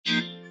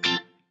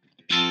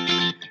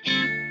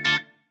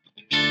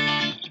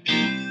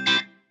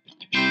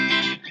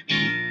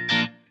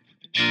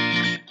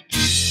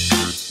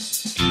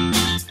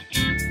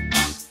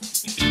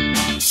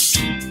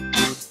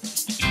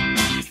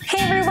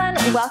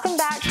Welcome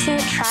back to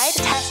Tried,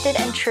 Tested,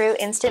 and True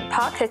Instant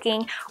Pot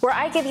Cooking, where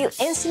I give you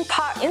instant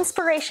pot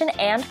inspiration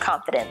and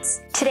confidence.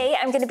 Today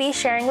I'm going to be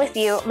sharing with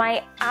you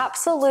my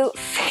absolute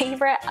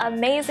favorite,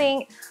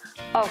 amazing,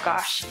 oh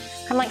gosh,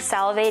 I'm like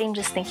salivating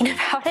just thinking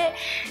about it,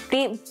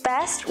 the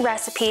best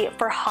recipe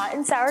for hot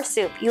and sour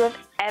soup you have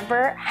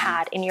ever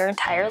had in your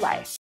entire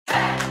life.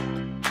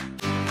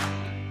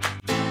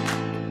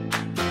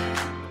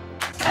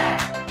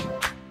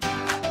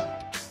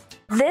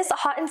 This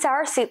hot and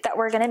sour soup that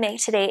we're gonna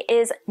make today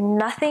is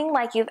nothing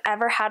like you've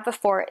ever had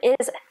before. It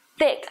is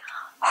thick,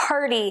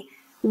 hearty,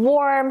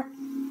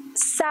 warm,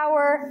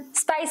 sour,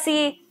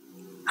 spicy.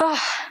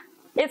 Oh,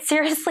 it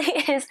seriously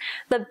is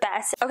the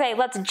best. Okay,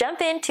 let's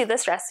jump into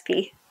this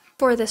recipe.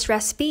 For this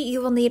recipe,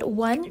 you will need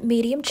 1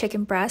 medium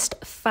chicken breast,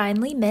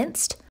 finely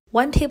minced,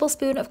 1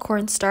 tablespoon of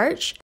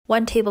cornstarch,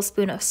 1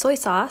 tablespoon of soy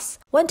sauce,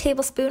 1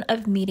 tablespoon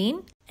of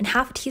meating, and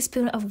half a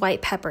teaspoon of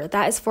white pepper.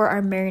 That is for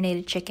our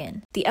marinated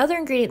chicken. The other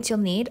ingredients you'll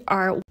need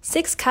are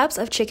 6 cups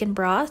of chicken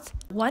broth,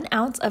 1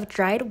 ounce of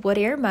dried wood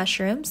ear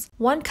mushrooms,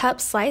 1 cup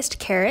sliced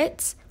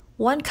carrots,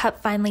 1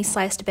 cup finely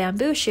sliced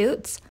bamboo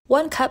shoots,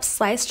 1 cup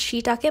sliced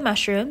shiitake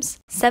mushrooms,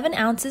 7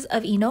 ounces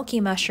of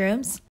enoki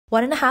mushrooms,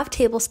 1.5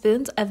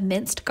 tablespoons of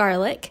minced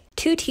garlic,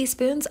 2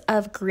 teaspoons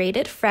of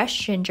grated fresh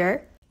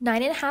ginger,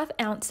 9.5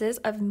 ounces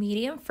of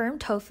medium firm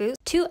tofu,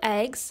 2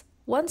 eggs,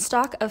 1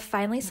 stalk of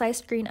finely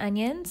sliced green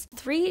onions,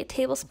 3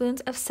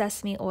 tablespoons of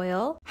sesame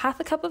oil, half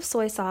a cup of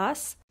soy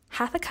sauce,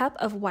 half a cup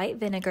of white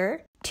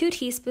vinegar, 2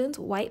 teaspoons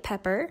white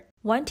pepper,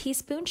 1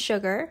 teaspoon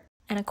sugar,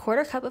 and a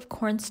 1/4 cup of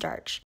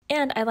cornstarch.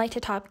 And I like to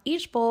top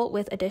each bowl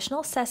with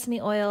additional sesame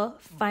oil,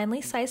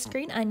 finely sliced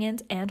green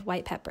onions, and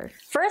white pepper.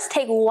 First,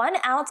 take 1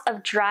 ounce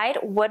of dried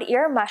wood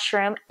ear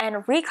mushroom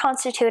and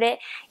reconstitute it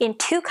in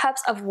 2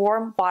 cups of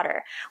warm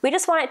water. We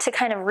just want it to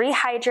kind of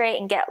rehydrate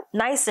and get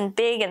nice and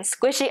big and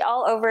squishy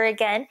all over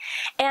again.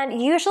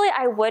 And usually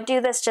I would do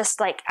this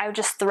I would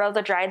just throw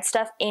the dried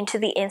stuff into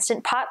the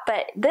Instant Pot,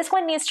 but this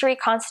one needs to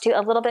reconstitute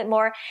a little bit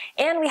more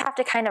and we have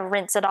to kind of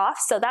rinse it off.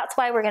 So that's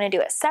why we're going to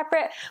do it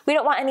separate. We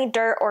don't want any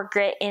dirt or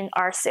grit in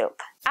our soup.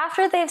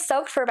 After they've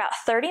soaked for about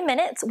 30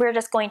 minutes, we're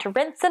just going to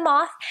rinse them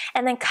off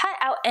and then cut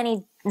out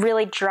any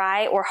really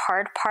dry or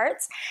hard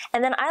parts.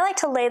 And then I like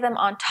to lay them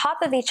on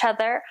top of each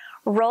other,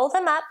 roll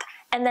them up,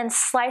 and then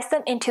slice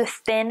them into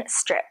thin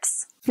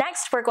strips.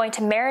 Next, we're going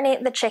to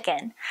marinate the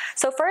chicken.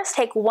 So first,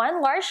 take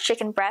 1 large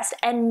chicken breast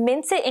and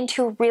mince it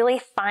into really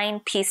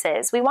fine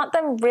pieces. We want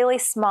them really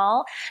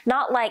small,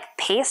 not like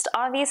paste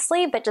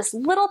obviously, but just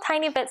little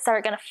tiny bits that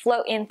are going to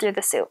float in through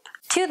the soup.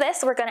 To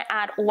this, we're going to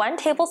add 1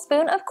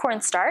 tablespoon of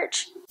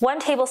cornstarch, 1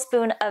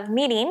 tablespoon of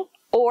meating,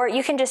 or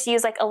you can just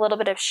use like a little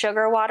bit of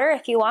sugar water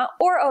if you want,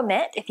 or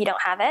omit if you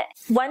don't have it,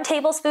 1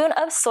 tablespoon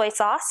of soy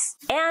sauce,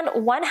 and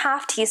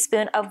 1/2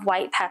 teaspoon of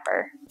white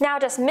pepper. Now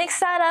just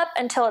mix that up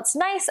until it's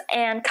nice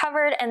and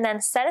covered and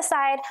then set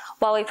aside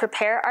while we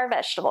prepare our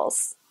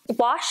vegetables.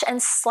 Wash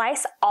and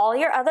slice all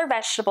your other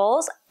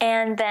vegetables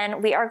and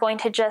then we are going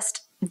to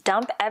just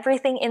dump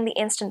everything in the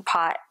Instant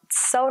Pot. It's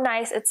so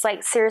nice, it's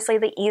like seriously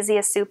the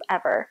easiest soup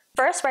ever.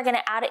 First, we're going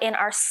to add in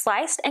our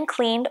sliced and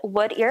cleaned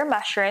wood ear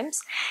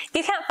mushrooms. If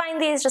you can't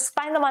find these, just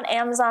find them on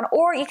Amazon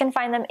or you can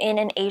find them in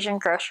an Asian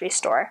grocery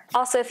store.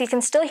 Also, if you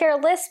can still hear a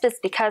lisp, it's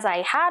because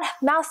I had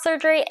mouth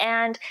surgery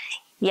and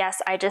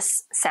yes, I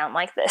just sound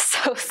like this,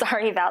 so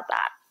sorry about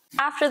that.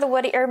 After the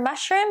wood ear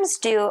mushrooms,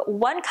 do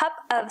 1 cup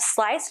of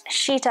sliced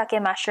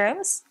shiitake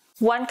mushrooms,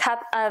 1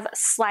 cup of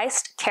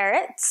sliced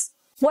carrots,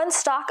 1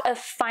 stalk of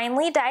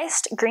finely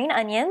diced green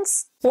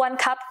onions, 1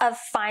 cup of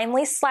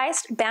finely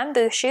sliced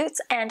bamboo shoots,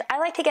 and I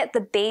like to get the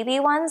baby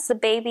ones, the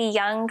baby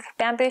young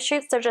bamboo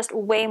shoots, they're just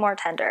way more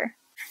tender.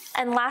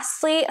 And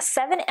lastly,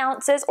 7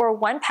 ounces or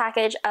 1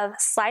 package of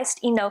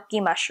sliced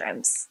enoki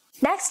mushrooms.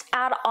 Next,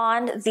 add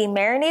on the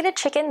marinated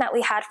chicken that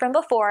we had from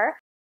before,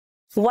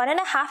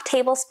 1.5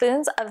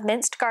 tablespoons of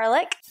minced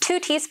garlic, 2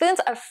 teaspoons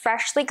of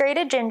freshly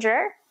grated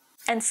ginger,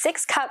 and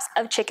 6 cups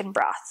of chicken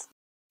broth.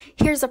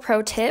 Here's a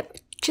pro tip.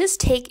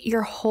 Just take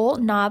your whole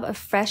knob of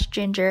fresh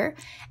ginger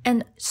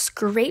and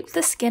scrape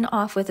the skin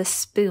off with a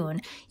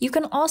spoon. You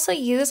can also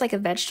use like a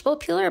vegetable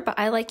peeler, but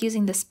I like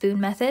using the spoon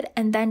method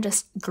and then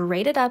just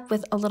grate it up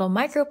with a little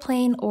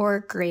microplane or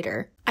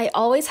grater. I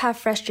always have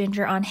fresh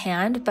ginger on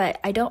hand, but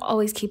I don't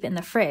always keep it in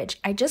the fridge.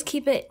 I just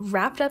keep it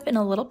wrapped up in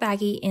a little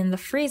baggie in the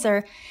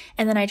freezer,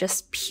 and then I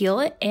just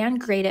peel it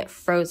and grate it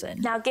frozen.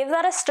 Now give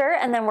that a stir,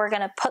 and then we're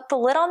gonna put the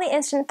lid on the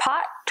Instant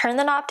Pot, turn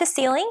the knob to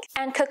sealing,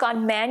 and cook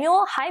on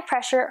manual high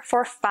pressure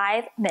for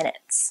 5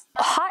 minutes.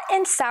 Hot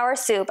and sour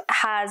soup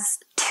has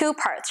 2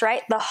 parts,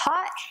 right? The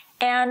hot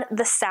and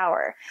the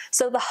sour.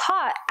 So the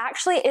hot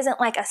actually isn't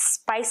like a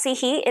spicy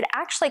heat, it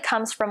actually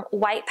comes from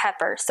white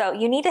pepper. So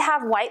you need to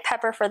have white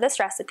pepper for this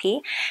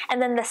recipe. And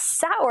then the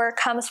sour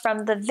comes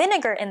from the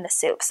vinegar in the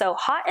soup. So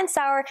hot and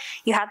sour,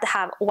 you have to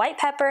have white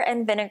pepper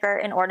and vinegar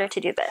in order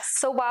to do this.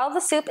 So while the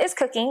soup is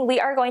cooking,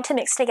 we are going to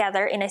mix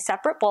together in a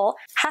separate bowl,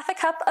 half a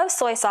cup of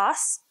soy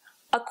sauce,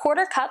 a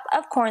 1/4 cup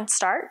of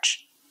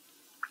cornstarch,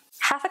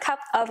 half a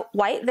cup of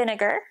white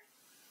vinegar,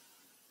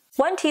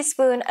 1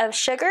 teaspoon of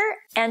sugar,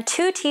 and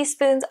 2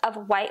 teaspoons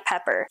of white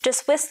pepper.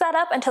 Just whisk that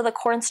up until the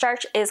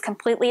cornstarch is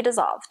completely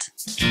dissolved.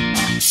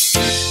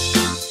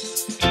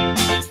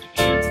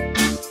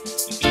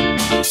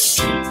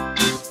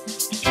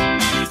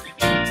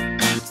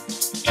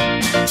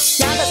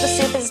 Now that the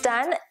soup is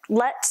done,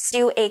 let's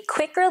do a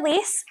quick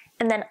release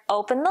and then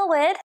open the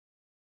lid.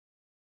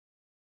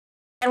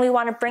 And we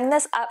want to bring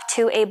this up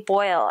to a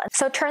boil.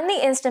 So turn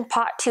the Instant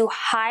Pot to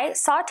high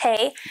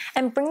saute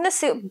and bring the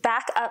soup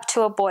back up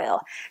to a boil.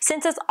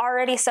 Since it's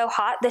already so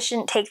hot, this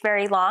shouldn't take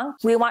very long.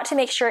 We want to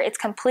make sure it's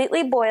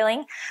completely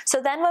boiling.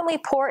 So then when we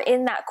pour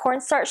in that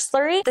cornstarch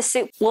slurry, the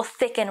soup will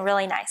thicken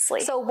really nicely.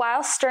 So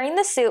while stirring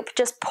the soup,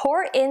 just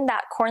pour in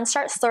that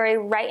cornstarch slurry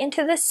right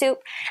into the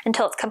soup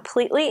until it's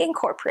completely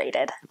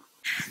incorporated.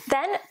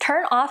 Then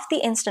turn off the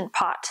Instant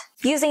Pot.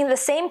 Using the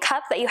same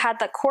cup that you had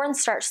the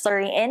cornstarch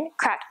slurry in,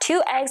 crack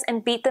 2 eggs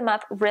and beat them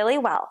up really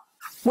well.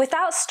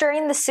 Without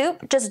stirring the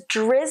soup, just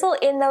drizzle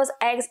in those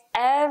eggs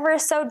ever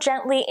so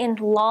gently in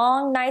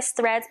long, nice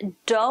threads.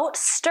 Don't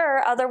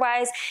stir,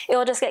 otherwise it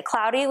will just get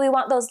cloudy. We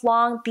want those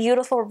long,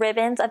 beautiful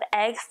ribbons of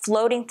egg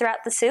floating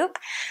throughout the soup.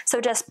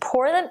 So just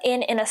pour them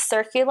in a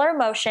circular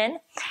motion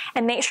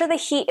and make sure the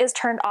heat is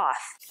turned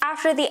off.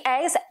 After the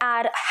eggs,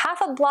 add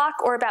half a block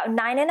or about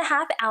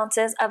 9.5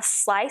 ounces of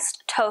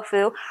sliced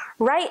tofu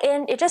right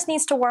in. It just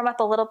needs to warm up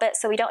a little bit,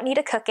 so we don't need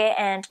to cook it,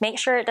 and make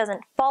sure it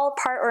doesn't fall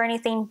apart or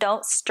anything.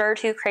 Don't stir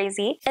too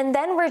crazy. And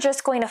then we're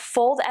just going to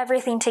fold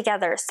everything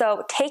together.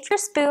 So take your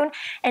spoon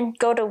and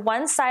go to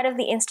one side of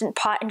the Instant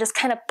Pot and just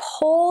kind of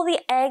pull the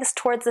eggs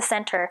towards the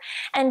center.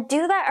 And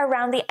do that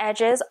around the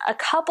edges a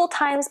couple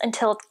times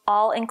until it's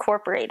all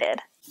incorporated.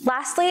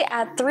 Lastly,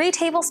 add 3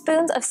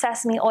 tablespoons of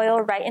sesame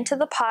oil right into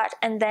the pot,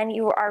 and then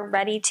you are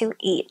ready to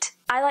eat.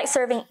 I like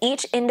serving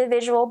each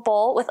individual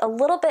bowl with a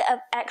little bit of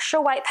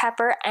extra white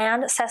pepper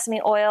and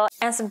sesame oil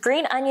and some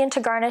green onion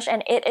to garnish,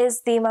 and it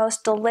is the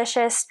most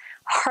delicious,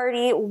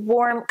 hearty,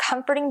 warm,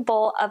 comforting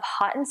bowl of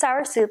hot and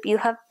sour soup you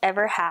have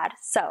ever had.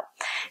 So,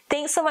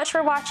 thanks so much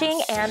for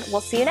watching, and we'll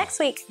see you next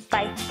week.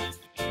 Bye!